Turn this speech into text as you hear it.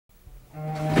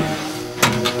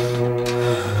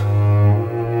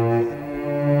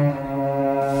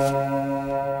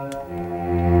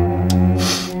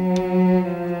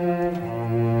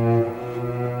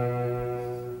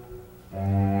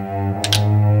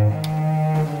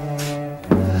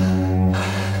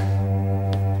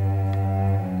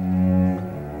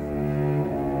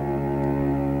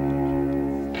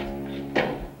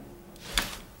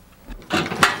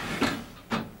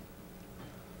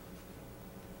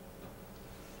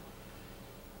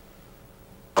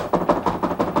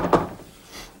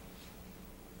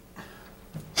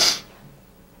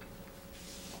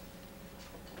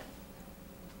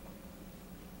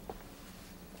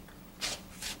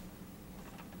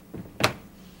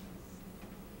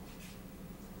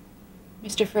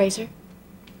Mr. Fraser,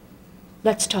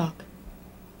 let's talk.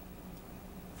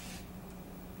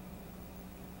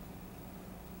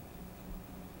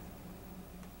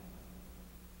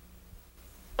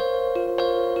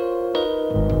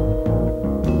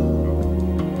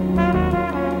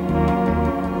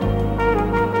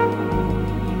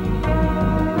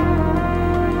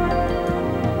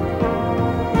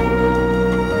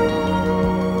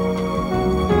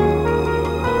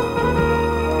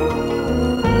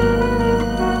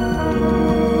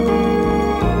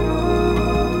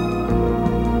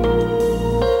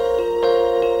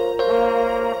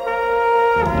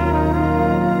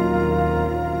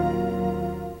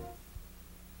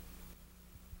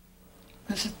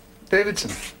 Mrs.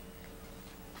 Davidson.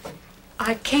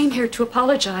 I came here to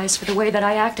apologize for the way that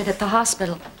I acted at the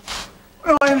hospital.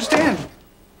 Well, I understand.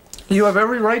 You have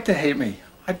every right to hate me.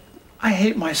 I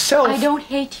hate myself. I don't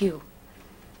hate you.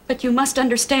 But you must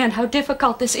understand how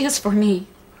difficult this is for me.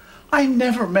 I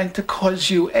never meant to cause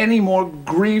you any more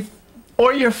grief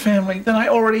or your family than I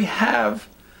already have.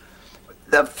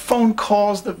 The phone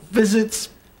calls, the visits,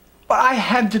 but I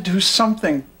had to do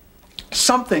something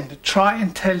to try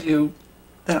and tell you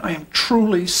that I am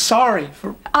truly sorry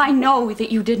for... I know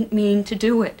that you didn't mean to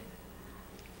do it.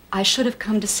 I should have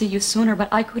come to see you sooner, but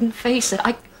I couldn't face it.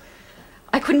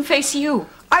 I couldn't face you.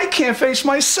 I can't face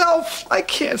myself. I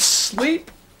can't sleep.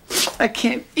 I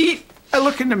can't eat. I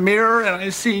look in the mirror and I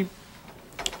see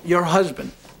your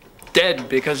husband dead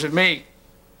because of me.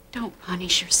 Don't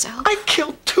punish yourself. I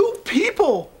killed 2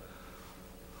 people.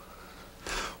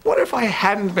 What if I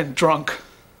hadn't been drunk?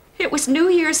 It was New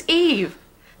Year's Eve.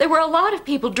 There were a lot of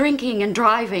people drinking and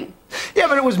driving. Yeah,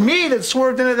 but it was me that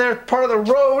swerved into their part of the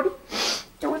road.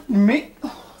 It was me.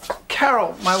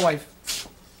 Carol, my wife,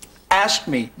 asked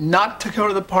me not to go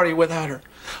to the party without her.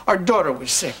 Our daughter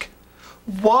was sick.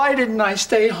 Why didn't I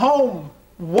stay home?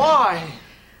 Why?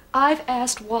 I've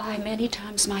asked why many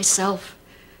times myself.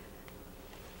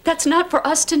 That's not for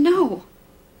us to know.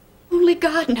 Only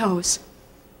God knows.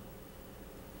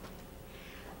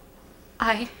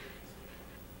 I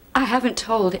haven't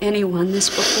told anyone this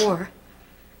before.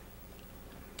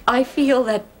 I feel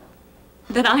that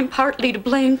I'm partly to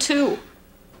blame too.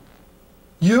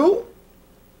 You?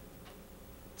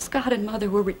 Scott and Mother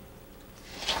were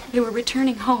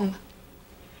returning home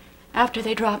after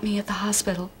they dropped me at the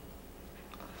hospital.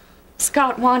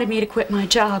 Scott wanted me to quit my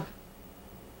job.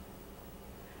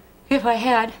 If I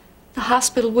had, the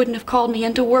hospital wouldn't have called me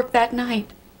into work that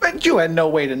night. But you had no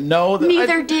way to know that.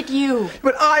 Neither did you.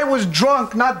 But I was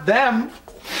drunk, not them.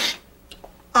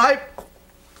 I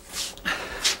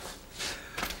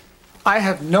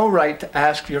have no right to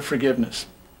ask your forgiveness.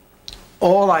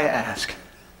 All I ask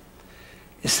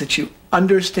is that you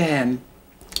understand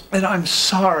that I'm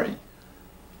sorry.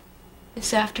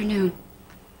 This afternoon,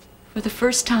 for the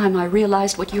first time, I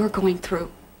realized what you're going through.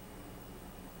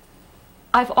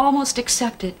 I've almost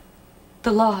accepted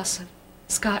the loss of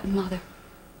Scott and Mother.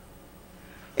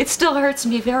 It still hurts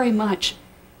me very much,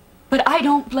 but I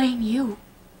don't blame you.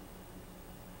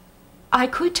 I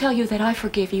could tell you that I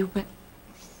forgive you, but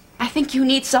I think you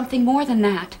need something more than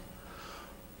that.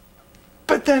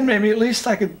 But then maybe at least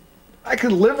I could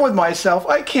live with myself.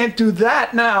 I can't do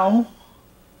that now.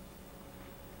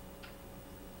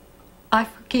 I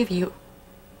forgive you.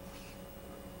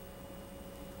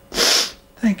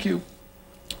 Thank you.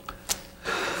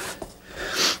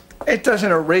 It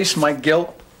doesn't erase my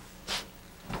guilt,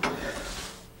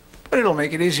 but it'll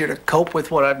make it easier to cope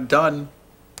with what I've done.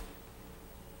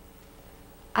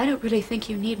 I don't really think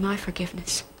you need my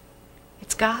forgiveness.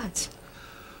 It's God's.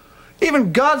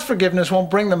 Even God's forgiveness won't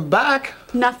bring them back.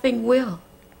 Nothing will.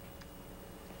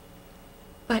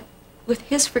 But with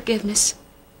His forgiveness,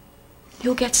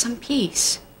 you'll get some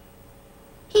peace.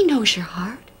 He knows your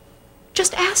heart.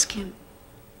 Just ask Him.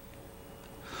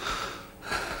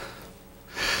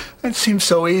 It seems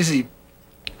so easy.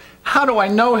 How do I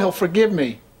know He'll forgive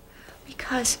me?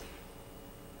 Because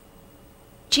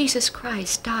Jesus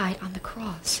Christ died on the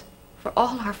cross for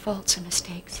all our faults and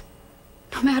mistakes,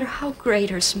 no matter how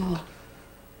great or small.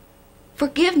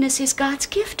 Forgiveness is God's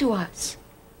gift to us.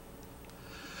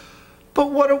 But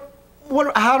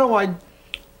how do I...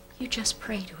 You just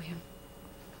pray to Him.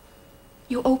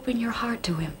 You open your heart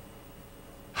to Him.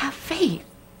 Have faith.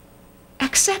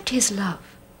 Accept His love.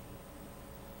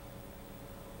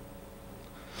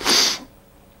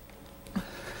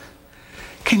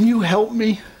 Can you help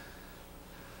me?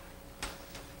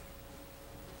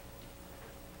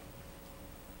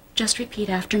 Just repeat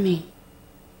after me.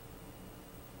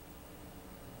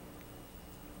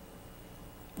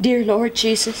 Dear Lord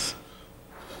Jesus.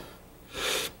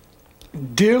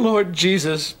 Dear Lord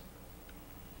Jesus.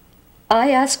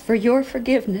 I ask for your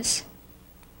forgiveness.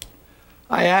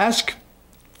 I ask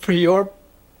for your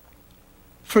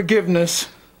forgiveness.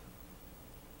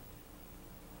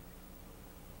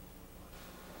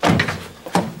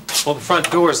 Well, the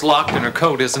front door is locked and her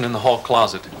coat isn't in the hall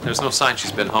closet. There's no sign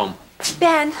she's been home.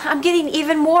 Ben, I'm getting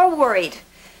even more worried.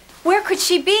 Where could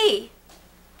she be?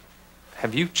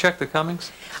 Have you checked the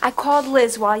Cummings? I called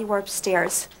Liz while you were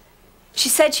upstairs. She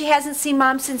said she hasn't seen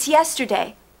Mom since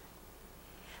yesterday.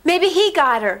 Maybe he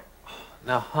got her.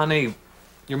 Now, honey,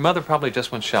 your mother probably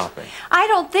just went shopping. I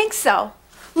don't think so.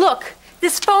 Look,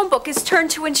 this phone book is turned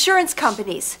to insurance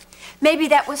companies. Maybe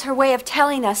that was her way of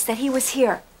telling us that he was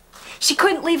here. She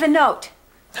couldn't leave a note.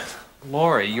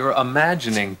 Lori, you're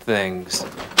imagining things.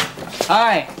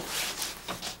 Hi.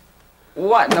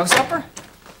 What, no supper?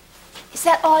 Is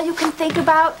that all you can think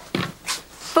about?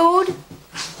 Food?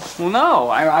 Well, no.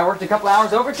 I worked a couple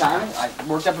hours overtime. I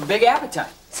worked up a big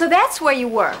appetite. So that's where you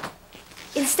were,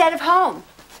 instead of home,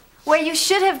 where you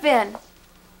should have been.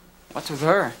 What's with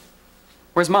her?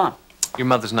 Where's Mom? Your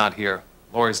mother's not here.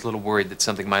 Lori's a little worried that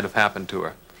something might have happened to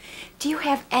her. Do you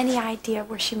have any idea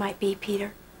where she might be,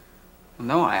 Peter? Well,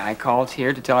 no, I called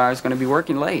here to tell her I was going to be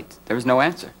working late. There was no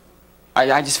answer.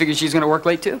 I just figured she's going to work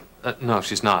late, too. No,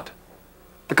 she's not.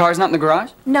 The car's not in the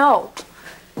garage? No.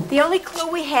 The only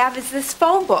clue we have is this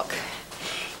phone book.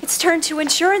 It's turned to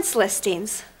insurance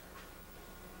listings.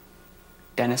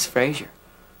 Dennis Frazier.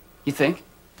 You think?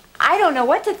 I don't know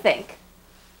what to think.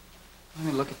 Let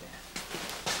me look at that.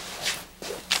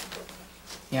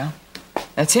 Yeah,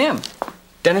 that's him.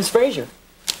 Dennis Frazier.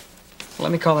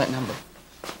 Let me call that number.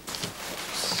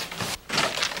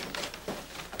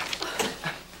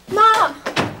 Mom!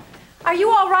 Are you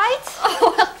all right?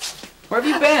 Oh, well, Where have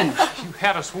you been? You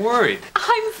had us worried.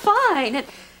 I'm fine. And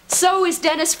so is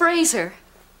Dennis Fraser.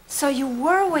 So you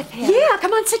were with him? Yeah,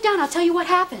 come on, sit down. I'll tell you what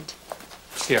happened.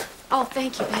 Here. Oh,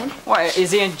 thank you, Ben. What,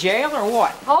 is he in jail or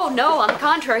what? Oh, no, on the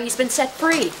contrary, he's been set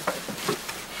free.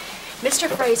 Mr.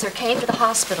 Fraser came to the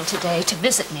hospital today to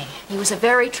visit me. He was a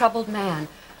very troubled man.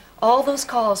 All those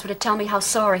calls were to tell me how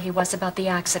sorry he was about the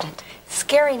accident.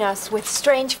 Scaring us with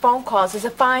strange phone calls is a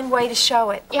fine way to show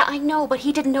it. Yeah, I know, but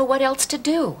he didn't know what else to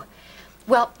do.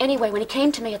 Well, anyway, when he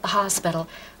came to me at the hospital,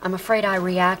 I'm afraid I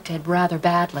reacted rather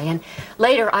badly, and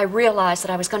later I realized that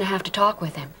I was going to have to talk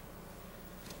with him.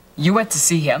 You went to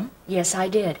see him? Yes, I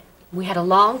did. We had a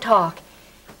long talk,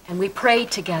 and we prayed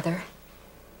together,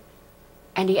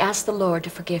 and he asked the Lord to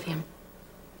forgive him.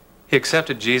 He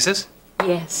accepted Jesus?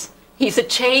 Yes, he's a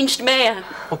changed man.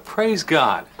 Well, praise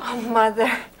God. Oh,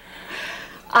 Mother.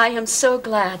 I am so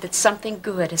glad that something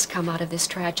good has come out of this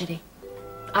tragedy.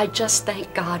 I just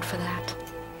thank God for that.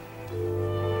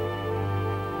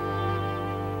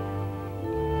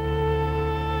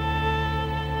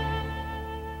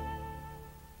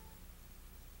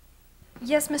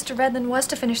 Yes, Mr. Redland was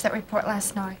to finish that report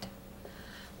last night.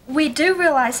 We do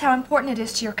realize how important it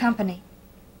is to your company.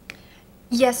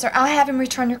 Yes, sir, I'll have him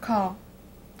return your call.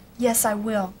 Yes, I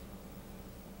will.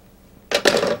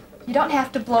 You don't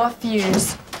have to blow a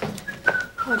fuse.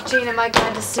 Oh, Gene, am I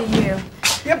glad to see you.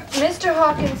 Yep. Mr.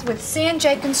 Hawkins with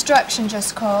C&J Construction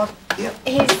just called. Yep.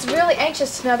 He's really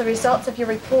anxious to know the results of your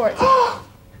report. Oh,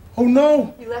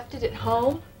 no. You left it at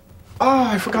home? Oh,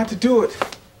 I forgot to do it.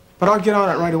 But I'll get on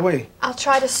it right away. I'll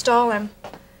try to stall him.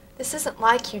 This isn't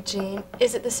like you, Gene.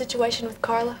 Is it the situation with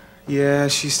Carla? Yeah,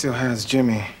 she still has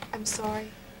Jimmy. I'm sorry.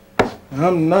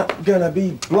 I'm not gonna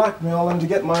be blackmailing to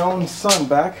get my own son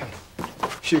back.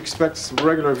 She expects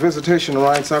regular visitation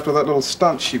rights after that little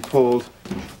stunt she pulled.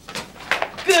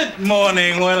 Good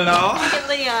morning, one and all. Hey,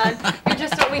 Leon, you're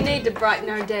just what we need to brighten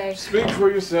our day. Speak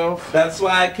for yourself. That's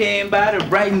why I came by to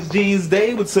brighten Jean's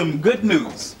day with some good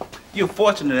news. You're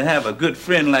fortunate to have a good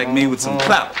friend like me with some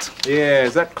clout. Yeah,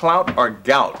 is that clout or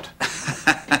gout?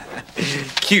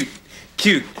 Cute,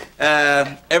 cute.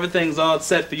 Everything's all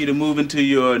set for you to move into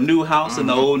your new house in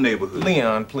the old neighborhood.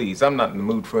 Leon, please, I'm not in the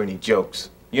mood for any jokes.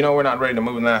 You know we're not ready to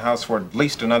move in that house for at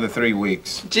least another 3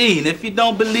 weeks. Gene, if you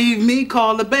don't believe me,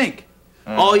 call the bank.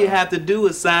 All you have to do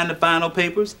is sign the final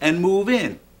papers and move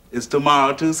in. Is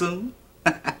tomorrow too soon?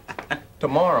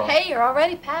 Tomorrow? Hey, you're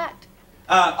already packed.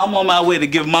 I'm on my way to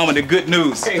give Mama the good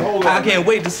news. Hey, hold on. I can't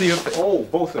wait to see her. Oh,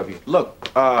 both of you. Look,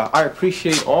 I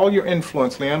appreciate all your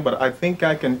influence, Leon, but I think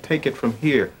I can take it from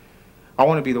here. I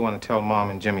want to be the one to tell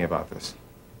Mom and Jimmy about this.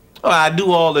 Oh, I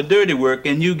do all the dirty work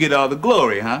and you get all the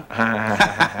glory, huh?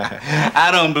 I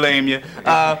don't blame you.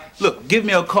 Look, give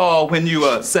me a call when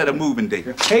you set a moving date.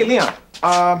 Hey, Leon,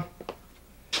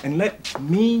 and let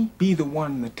me be the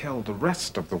one to tell the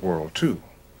rest of the world, too.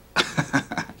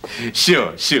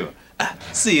 Sure, sure.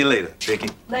 See you later, Vicky.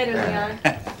 Later, Leon.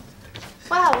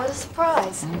 Wow, what a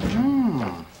surprise.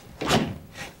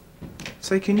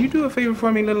 Say, can you do a favor for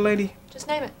me, little lady? Just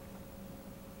name it.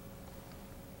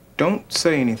 Don't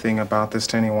say anything about this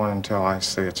to anyone until I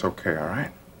say it's okay, all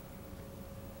right?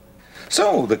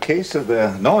 So, the case of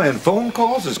the annoying phone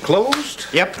calls is closed?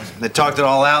 Yep, they talked it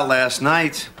all out last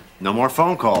night. No more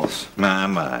phone calls.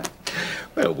 My.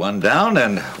 Well, one down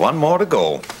and one more to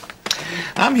go.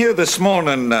 I'm here this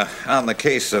morning on the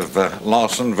case of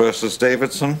Lawson versus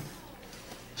Davidson.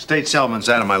 State settlement's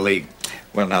out of my league.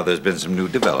 Well, now there's been some new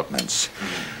developments.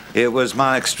 It was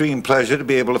my extreme pleasure to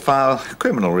be able to file a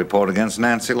criminal report against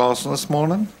Nancy Lawson this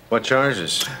morning. What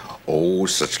charges? Oh,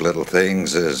 such little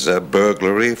things as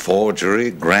burglary, forgery,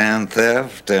 grand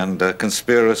theft, and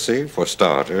conspiracy, for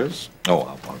starters. Oh,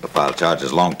 I wanted to file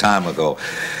charges a long time ago,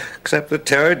 except that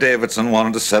Terry Davidson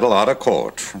wanted to settle out of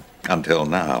court. Until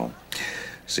now.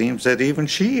 Seems that even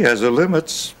she has her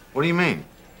limits. What do you mean?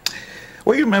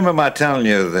 Well, you remember my telling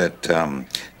you that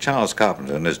Charles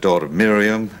Carpenter and his daughter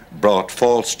Miriam brought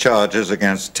false charges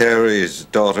against Terry's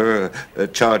daughter,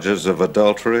 charges of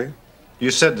adultery? You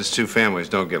said these two families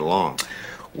don't get along.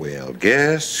 Well,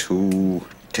 guess who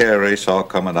Terry saw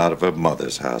coming out of her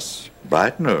mother's house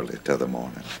bright and early t'other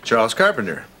morning? Charles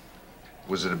Carpenter.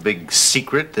 Was it a big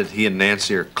secret that he and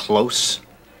Nancy are close?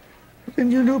 Then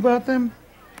you knew about them?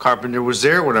 Carpenter was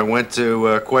there when I went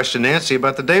to question Nancy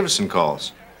about the Davidson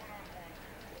calls.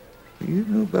 You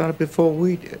knew about it before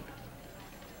we did.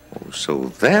 Oh, so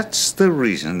that's the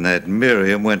reason that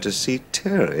Miriam went to see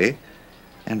Terry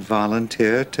and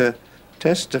volunteered to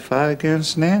testify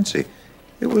against Nancy.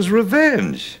 It was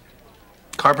revenge.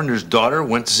 Carpenter's daughter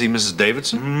went to see Mrs.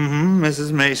 Davidson? Mm-hmm.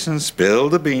 Mrs. Mason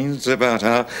spilled the beans about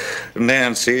how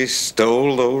Nancy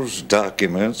stole those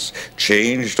documents,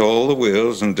 changed all the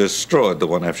wills, and destroyed the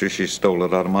one after she stole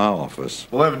it out of my office.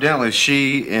 Well, evidently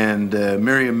she and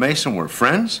Miriam Mason were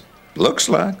friends? Looks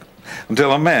like.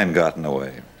 Until a man got in the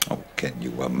way. Oh, can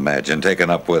you imagine taking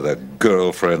up with a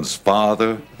girlfriend's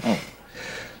father? Oh,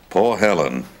 poor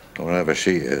Helen, wherever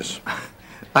she is.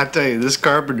 I tell you, this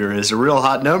Carpenter is a real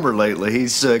hot number lately.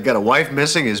 He's got a wife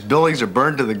missing, his buildings are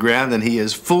burned to the ground, and he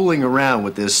is fooling around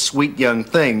with this sweet young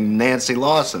thing, Nancy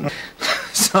Lawson.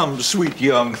 Some sweet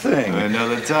young thing. I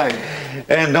know the type.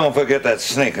 And don't forget that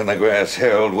snake in the grass,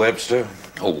 Harold Webster.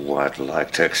 Oh, I'd like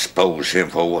to expose him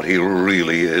for what he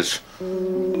really is.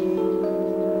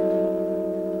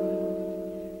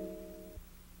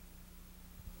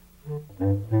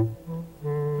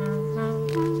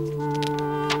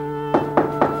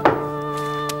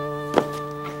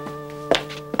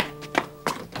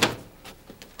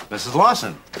 Mrs.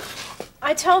 Lawson.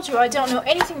 I told you I don't know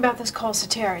anything about this call to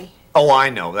Terry. Oh,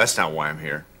 I know. That's not why I'm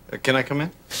here. Can I come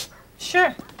in?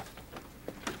 Sure.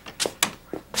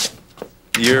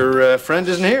 Your friend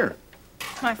isn't here.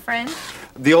 My friend?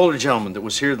 The older gentleman that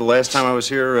was here the last time I was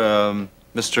here,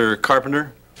 Mr.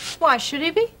 Carpenter. Why, should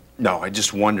he be? No, I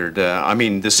just wondered. I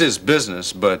mean, this is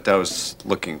business, but I was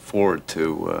looking forward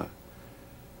to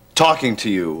talking to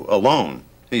you alone.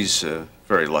 He's a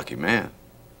very lucky man.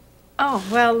 Oh,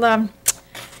 well,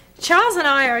 Charles and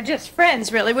I are just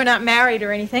friends, really. We're not married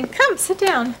or anything. Come, sit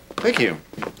down. Thank you.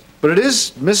 But it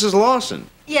is Mrs. Lawson.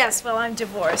 Yes, well, I'm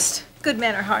divorced. Good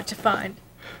men are hard to find.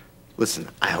 Listen,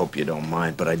 I hope you don't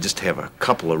mind, but I just have a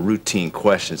couple of routine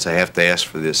questions I have to ask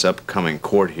for this upcoming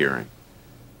court hearing.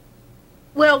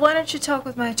 Well, why don't you talk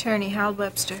with my attorney, Harold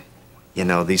Webster? You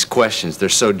know, these questions, they're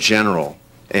so general,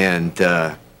 and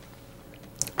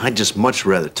I'd just much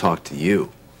rather talk to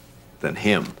you than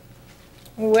him.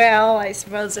 Well, I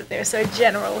suppose if they're so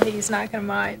general, he's not going to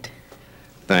mind.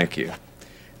 Thank you.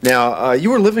 Now,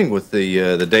 you were living with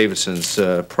the Davidsons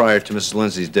prior to Mrs.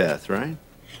 Lindsay's death, right?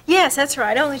 Yes, that's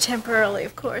right. Only temporarily,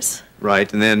 of course.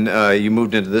 Right, and then you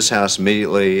moved into this house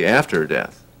immediately after her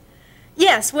death.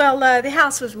 Yes, well, the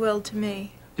house was willed to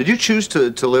me. Did you choose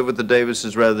to live with the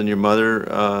Davidsons rather than your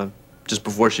mother just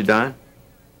before she died?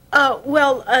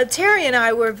 Well, Terry and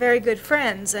I were very good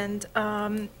friends, and,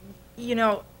 you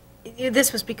know,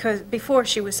 this was because before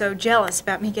she was so jealous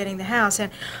about me getting the house,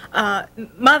 and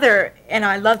Mother and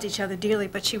I loved each other dearly,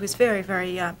 but she was very,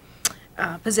 very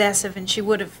possessive, and it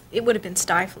would have been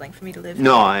stifling for me to live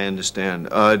No, here. I understand.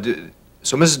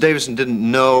 So Mrs. Davidson didn't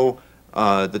know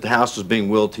that the house was being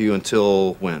willed to you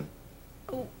until when?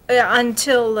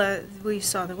 Until we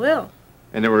saw the will.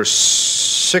 And there were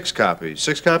 6 copies.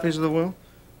 6 copies of the will?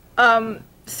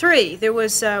 3. There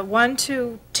was one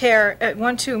to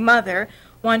Mother,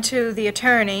 one to the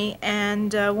attorney,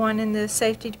 and one in the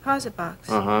safety deposit box.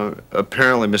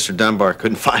 Apparently Mr. Dunbar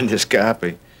couldn't find this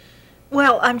copy.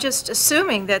 Well, I'm just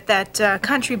assuming that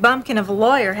country bumpkin of a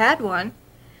lawyer had one.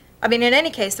 I mean, in any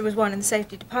case, there was one in the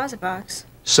safety deposit box.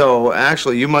 So,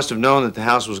 actually, you must have known that the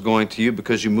house was going to you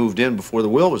because you moved in before the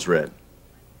will was read.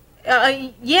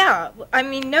 Yeah. I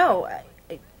mean, no.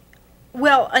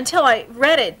 Well, until I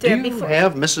read it Do you before.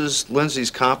 have Mrs.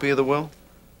 Lindsay's copy of the will?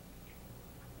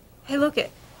 Hey, look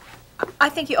it. I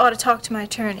think you ought to talk to my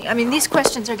attorney. I mean, these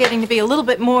questions are getting to be a little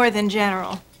bit more than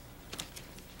general.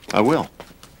 I will.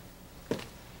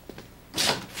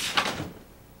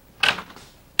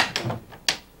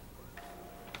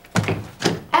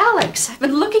 Alex, I've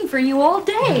been looking for you all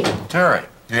day. Terry,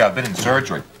 yeah, I've been in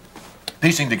surgery.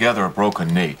 Piecing together a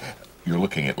broken knee. You're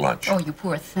looking at lunch. Oh, you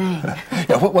poor thing.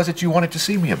 Yeah, what was it you wanted to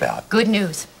see me about? Good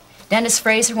news. Dennis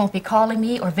Fraser won't be calling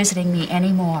me or visiting me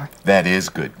anymore. That is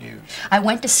good news. I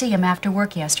went to see him after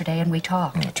work yesterday and we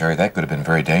talked. Terry, that could have been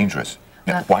very dangerous.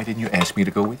 Now, why didn't you ask me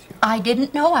to go with you? I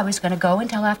didn't know I was going to go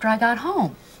until after I got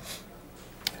home.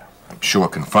 I'm sure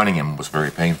confronting him was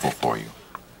very painful for you.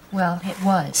 Well, it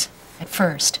was, at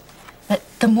first. But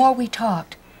the more we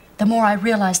talked, the more I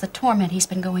realized the torment he's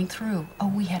been going through. Oh,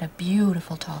 we had a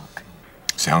beautiful talk.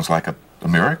 Sounds like a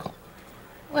miracle.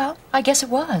 Well, I guess it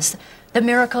was. The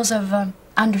miracles of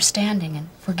understanding and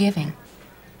forgiving.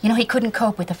 You know, he couldn't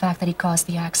cope with the fact that he caused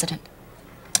the accident.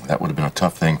 That would have been a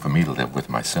tough thing for me to live with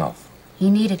myself. He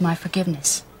needed my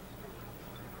forgiveness.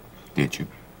 Did you?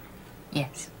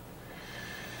 Yes.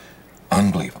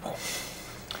 Unbelievable.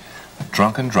 A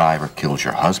drunken driver kills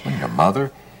your husband, your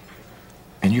mother,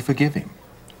 and you forgive him.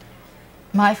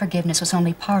 My forgiveness was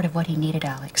only part of what he needed,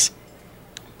 Alex.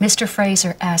 Mr.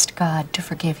 Fraser asked God to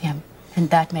forgive him,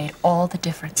 and that made all the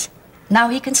difference. Now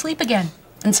he can sleep again,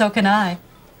 and so can I.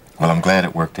 Well, I'm glad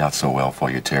it worked out so well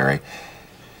for you, Terry.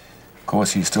 Of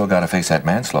course, he's still got to face that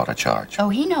manslaughter charge. Oh,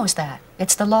 he knows that.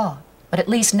 It's the law. But at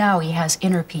least now he has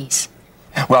inner peace.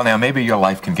 Well, now, maybe your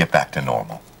life can get back to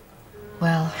normal.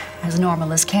 Well, as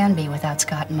normal as can be without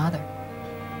Scott and Mother.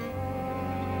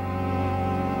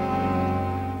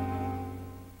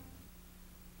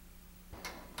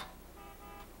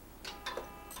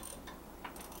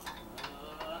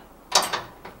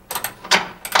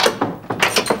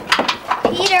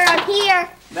 Peter, I'm here.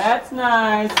 That's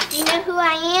nice. Do you know who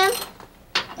I am?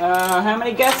 How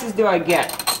many guesses do I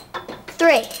get?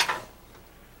 3.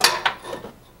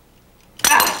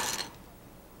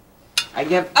 I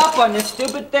give up on this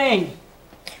stupid thing.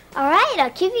 All right,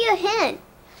 I'll give you a hint.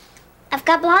 I've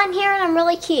got blonde hair and I'm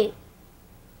really cute.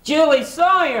 Julie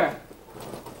Sawyer.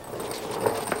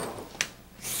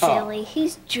 Silly,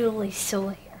 who's Julie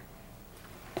Sawyer?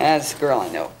 That's the girl I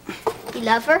know. You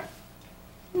love her?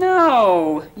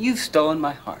 No, you've stolen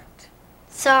my heart.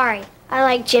 Sorry, I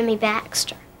like Jimmy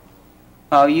Baxter.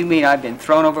 Oh, you mean I've been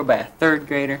thrown over by a 3rd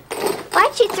grader?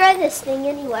 Why'd you throw this thing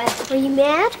anyway? Were you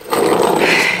mad?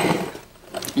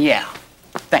 Yeah,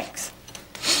 thanks.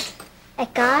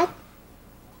 At God?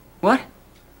 What?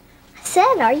 I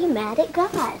said, are you mad at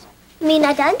God? I mean,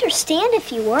 I'd understand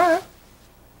if you were.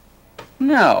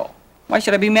 No. Why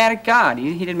should I be mad at God?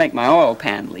 He didn't make my oil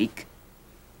pan leak.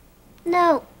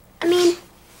 No, I mean,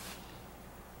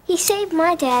 he saved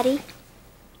my daddy,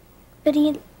 but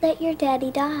he let your daddy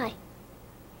die.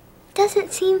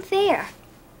 Doesn't seem fair.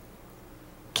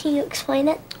 Can you explain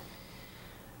it?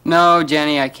 No,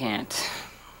 Jenny, I can't.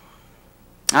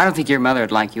 I don't think your mother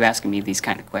would like you asking me these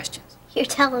kind of questions. You're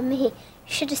telling me. You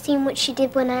should have seen what she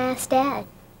did when I asked Dad.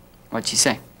 What'd she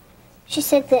say? She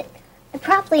said that I'd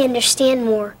probably understand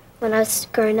more when I was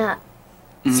grown up.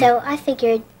 So I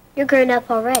figured you're grown up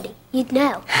already. You'd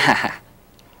know.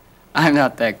 I'm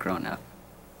not that grown up.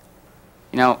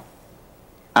 You know,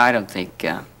 I don't think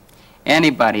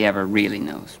anybody ever really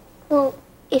knows. Well,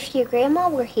 if your grandma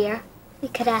were here, we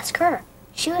could ask her.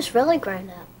 She was really grown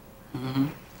up.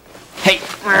 Hey!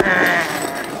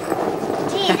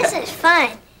 Gee, this is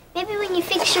fun. Maybe when you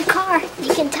fix your car,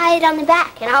 you can tie it on the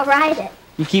back and I'll ride it.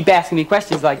 You keep asking me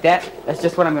questions like that, that's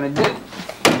just what I'm gonna do.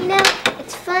 You know,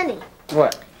 it's funny.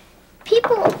 What?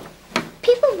 People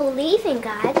believe in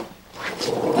God,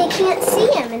 but they can't see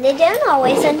him and they don't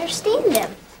always understand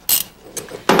him.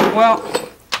 Well,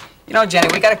 you know, Jenny,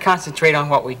 we gotta concentrate on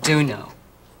what we do know.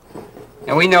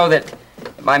 And we know that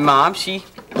my mom, she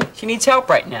needs help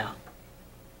right now.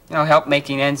 You know, help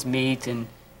making ends meet and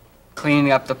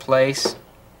cleaning up the place.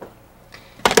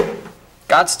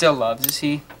 God still loves us.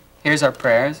 He hears our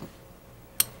prayers.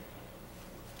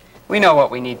 We know what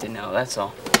we need to know, that's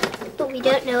all. But we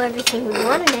don't know everything we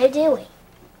want to know, do we?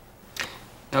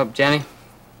 Nope, Jenny,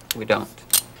 we don't.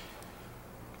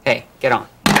 Hey, get on.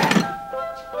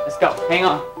 Let's go. Hang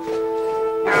on.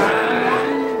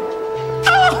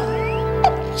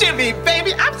 Oh, Jimmy,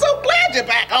 baby, I'm so glad you're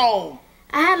back home.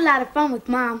 I had a lot of fun with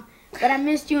Mom, but I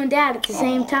missed you and Dad at the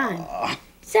same time.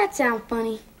 Does that sound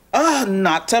funny?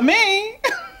 Not to me.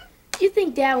 Do you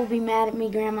think Dad will be mad at me,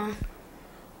 Grandma?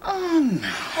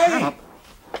 Hey,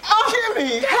 Jimmy,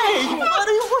 hey,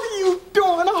 buddy, what are you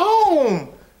doing home?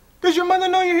 Does your mother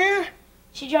know you're here?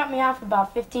 She dropped me off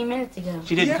about 15 minutes ago.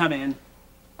 She didn't come in.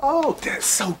 Oh,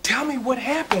 so tell me what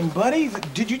happened, buddy.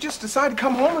 Did you just decide to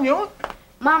come home on your own?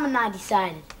 Mom and I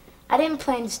decided. I didn't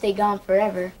plan to stay gone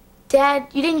forever. Dad,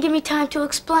 you didn't give me time to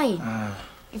explain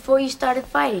before you started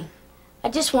fighting. I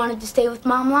just wanted to stay with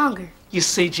Mom longer. You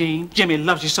see, Gene, Jimmy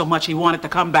loves you so much he wanted to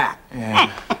come back.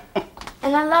 Yeah.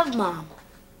 And I love Mom.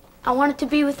 I wanted to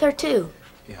be with her, too.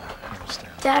 Yeah, I understand.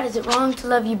 Dad, is it wrong to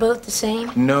love you both the same?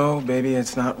 No, baby,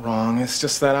 it's not wrong. It's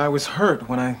just that I was hurt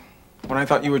when I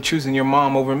thought you were choosing your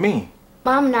mom over me.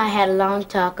 Mom and I had a long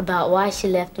talk about why she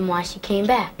left and why she came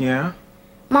back. Yeah?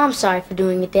 Mom's sorry for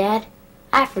doing it, Dad.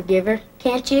 I forgive her.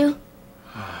 Can't you?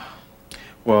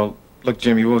 Well, look,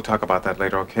 Jimmy, we'll talk about that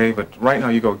later, okay? But right now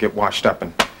you go get washed up,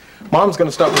 and Mom's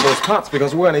gonna start with those pots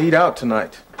because we're gonna eat out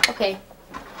tonight. Okay.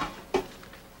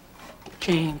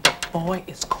 Gene, the boy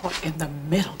is caught in the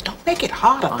middle. Don't make it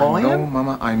harder for I know, him.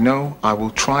 Mama, I know. I will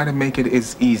try to make it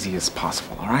as easy as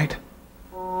possible, all right?